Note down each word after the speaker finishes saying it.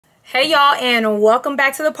Hey y'all, and welcome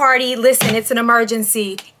back to the party. Listen, it's an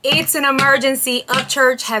emergency. It's an emergency.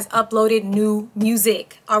 Upchurch has uploaded new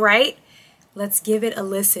music. All right, let's give it a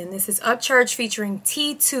listen. This is Upchurch featuring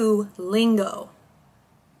T2 Lingo.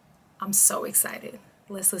 I'm so excited.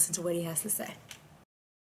 Let's listen to what he has to say.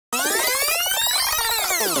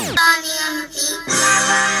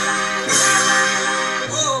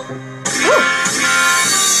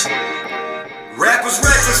 Rappers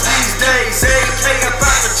reckless these days, AK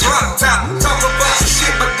about the drop top. Talk a bunch of shit,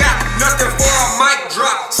 but got nothing for a mic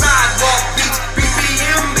drop. Sidewalk beats,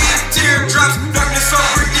 BPM beat teardrops. Darkness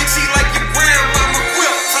over Dixie like your grandmama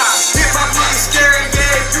quilt top. Hip hop looking scary,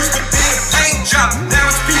 yeah, it used to be a paint job. Now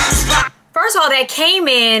it's people's life. First of all, that came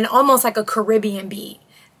in almost like a Caribbean beat.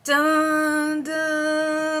 Dun,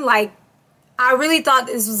 dun. Like, I really thought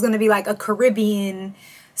this was gonna be like a Caribbean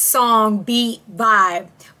song beat vibe.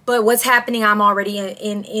 But what's happening, I'm already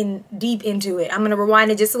in deep into it. I'm going to rewind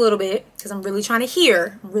it just a little bit because I'm really trying to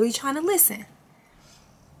hear. I'm really trying to listen.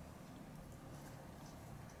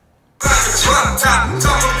 Drop top,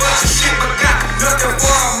 talk a bunch of shit, but got nothing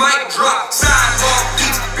for a mic drop. Sidewalk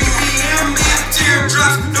beats, BPM beat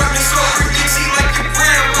teardrops. Darkness over Dixie like your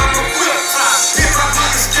grandmama quilt top. Hip hop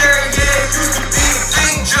looking scary, yeah, it used to be a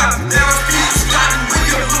paint job. Now it's people's plotting when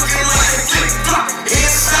you're looking like a flip flop.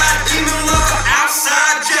 Inside demon lover,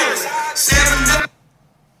 outside jealous.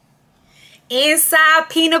 Inside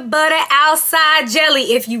peanut butter, outside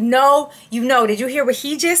jelly. If you know, you know. Did you hear what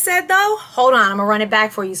he just said though? Hold on, I'm gonna run it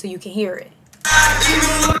back for you so you can hear it.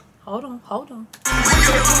 Hold on, hold on.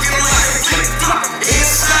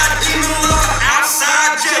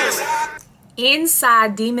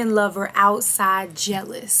 Inside demon lover, outside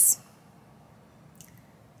jealous.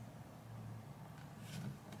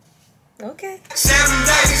 Okay. 7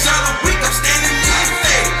 days of the week, I'm standing in the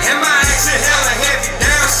day. And my ass is hella heavy.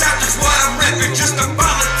 Down south is what I'm repping. Just a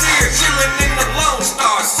volunteer, chilling in the Lone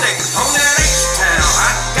Star sector. On that H-Town,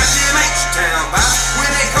 I got them H-Town vibes.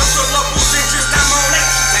 When it comes to local interest, I'm on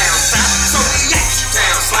H-Town side. So the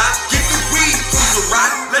H-Town slide, get the weed through the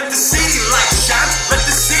ride. Let the city light shine, let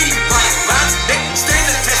the city bright lines. They stand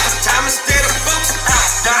the test of time instead of folks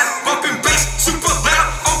outside. Bumping bass, super loud,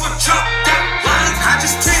 over chalk, got lines. I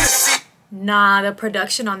just tend to see. Nah, the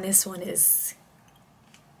production on this one is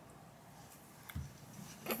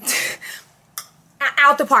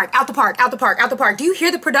out the park, out the park, out the park, out the park. Do you hear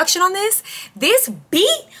the production on this? This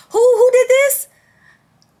beat? Who did this?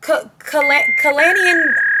 Kalani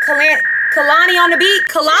on the beat?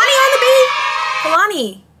 Kalani on the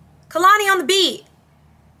beat? Kalani on the beat.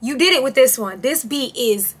 You did it with this one. This beat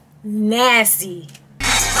is nasty.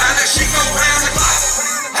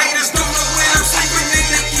 Haters don't know when I'm sleeping, they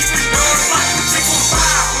keep the doors locked. 615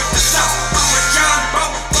 with the sauce. I'm a John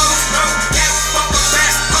Boat, close, no gas, fuck a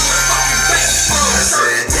fast, I'm a fucking bass. I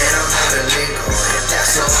said they don't know the lingo, and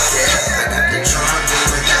that's okay. I got the drum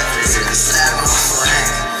doing that, this is the slab on slang.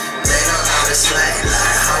 They don't know the slang,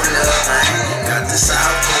 like hold up, man. Got the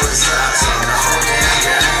South Pole sauce on the whole damn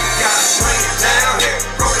gang. Gotta bring it down here,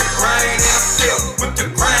 throw the grain in the field, with the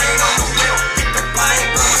grain on the wheel, get the blame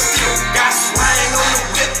on the steel. Got swang on the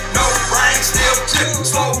whip, no brain, still drip,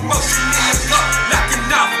 slow motion in the club, knocking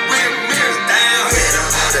off rear mirrors down. They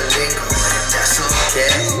don't know the lingo, that's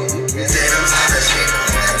okay. They don't know the lingo,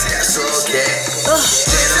 that's okay. They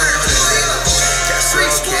don't know the lingo, that's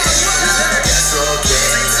okay.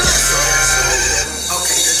 That's okay.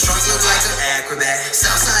 Okay, the trunk look like an acrobat.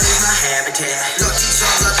 Southside is my habitat. Look, these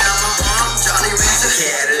drums up down my arm. Jolly Rancher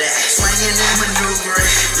Cadillac. Swinging and maneuvering.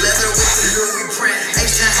 Leather with the Louis print.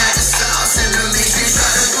 H-Town had the sauce and the mix. We try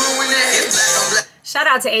to ruin it. It's black on black. Shout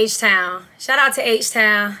out to H-Town. Shout out to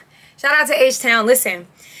H-Town. Shout out to H-Town. Listen,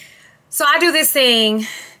 so I do this thing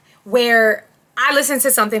where I listen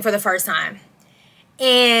to something for the first time.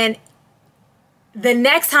 And the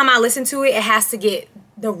next time I listen to it, it has to get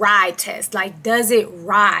the ride test. Like, does it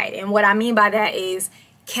ride? And what I mean by that is,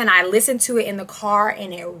 can I listen to it in the car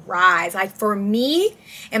and it rides? Like, for me,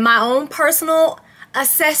 in my own personal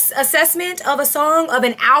assessment of a song, of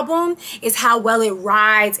an album, is how well it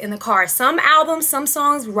rides in the car. Some albums, some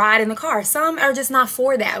songs ride in the car. Some are just not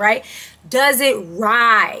for that, right? Does it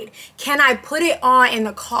ride? Can I put it on in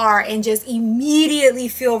the car and just immediately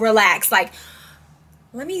feel relaxed? Like,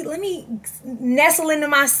 let me nestle into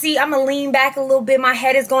my seat. I'm gonna lean back a little bit. My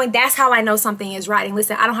head is going. That's how I know something is riding.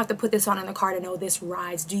 Listen, I don't have to put this on in the car to know this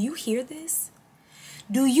rides. Do you hear this?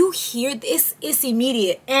 Do you hear this? It's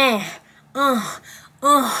immediate. I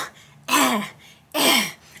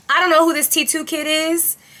don't know who this T2 kid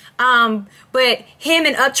is, but him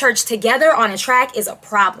and Upchurch together on a track is a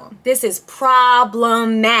problem. This is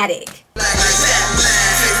problematic.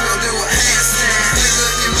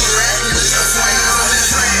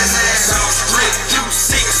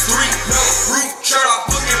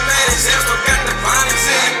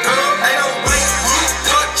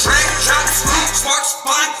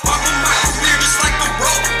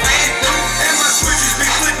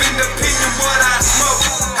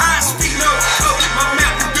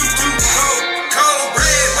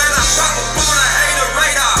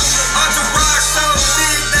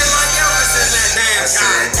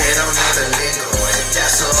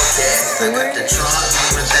 I got the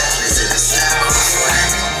trunk with that, listen to sound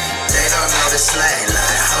swing. They don't know the slang,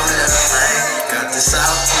 like hold it up, man. Got the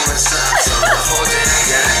south to the south, so the whole damn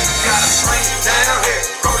gang. Got a swing down here,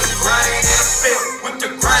 roll the grain in the field. With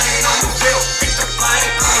the grain on the wheel, beat the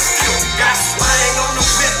flame on the steel. Got swing on the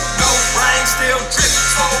whip, no rain, still drip.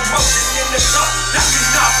 Slow motion in the dark, let me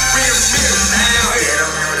knock real down here. They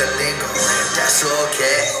don't know the lingo, man, that's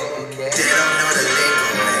okay. They don't know the lingo,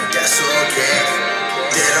 man, that's okay.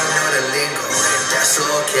 They don't know the lingo, man, that's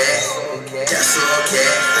okay. That's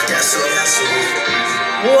okay, that's okay.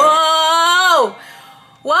 Whoa!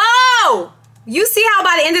 Whoa! You see how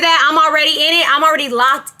by the end of that, I'm already in it. I'm already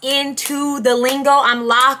locked into the lingo. I'm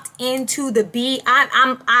locked into the beat.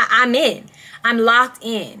 I'm in. I'm locked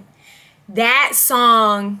in. That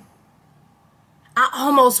song, I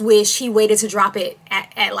almost wish he waited to drop it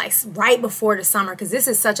at like right before the summer, because this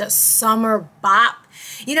is such a summer bop.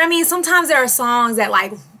 You know what I mean? Sometimes there are songs that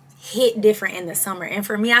like hit different in the summer. And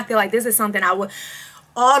for me, I feel like this is something I would...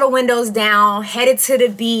 All the windows down, headed to the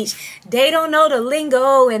beach. They don't know the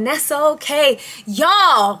lingo, and that's okay.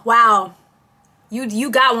 Y'all, wow.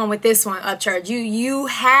 You got one with this one, Upchurch. You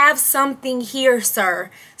have something here,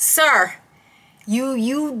 sir. Sir.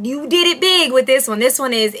 You did it big with this one. This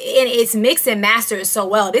one is, and it's mixed and mastered so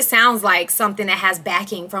well. This sounds like something that has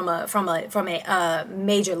backing from a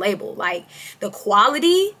major label. Like the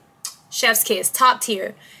quality, chef's kiss, top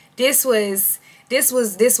tier. This was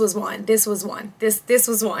one.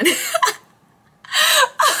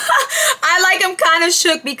 I'm kind of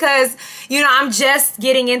shook because, you know, I'm just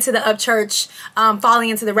getting into the Upchurch, falling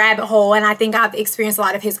into the rabbit hole, and I think I've experienced a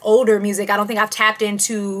lot of his older music. I don't think I've tapped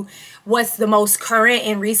into what's the most current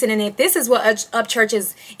and recent, and if this is what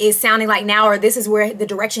Upchurch is sounding like now, or this is where the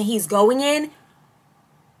direction he's going in,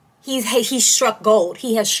 he's struck gold.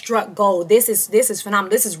 He has struck gold. This is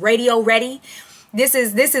phenomenal. This is radio ready. This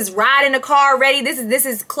is ride in the car ready. This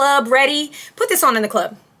is club ready. Put this on in the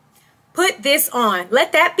club. Put this on.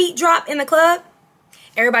 Let that beat drop in the club.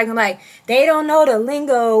 Everybody can be like, they don't know the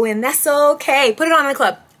lingo, and that's okay. Put it on in the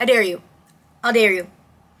club. I dare you. I'll dare you.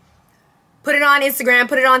 Put it on Instagram.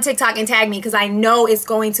 Put it on TikTok and tag me, because I know it's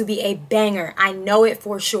going to be a banger. I know it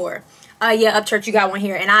for sure. Yeah, Upchurch, you got one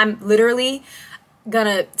here, and I'm literally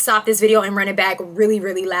gonna stop this video and run it back really,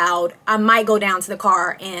 really loud. I might go down to the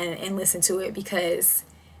car and listen to it, because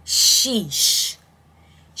sheesh.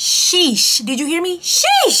 Sheesh. Did you hear me?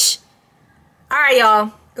 Sheesh. All right,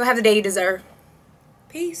 y'all. Go have the day you deserve.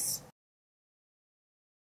 Peace.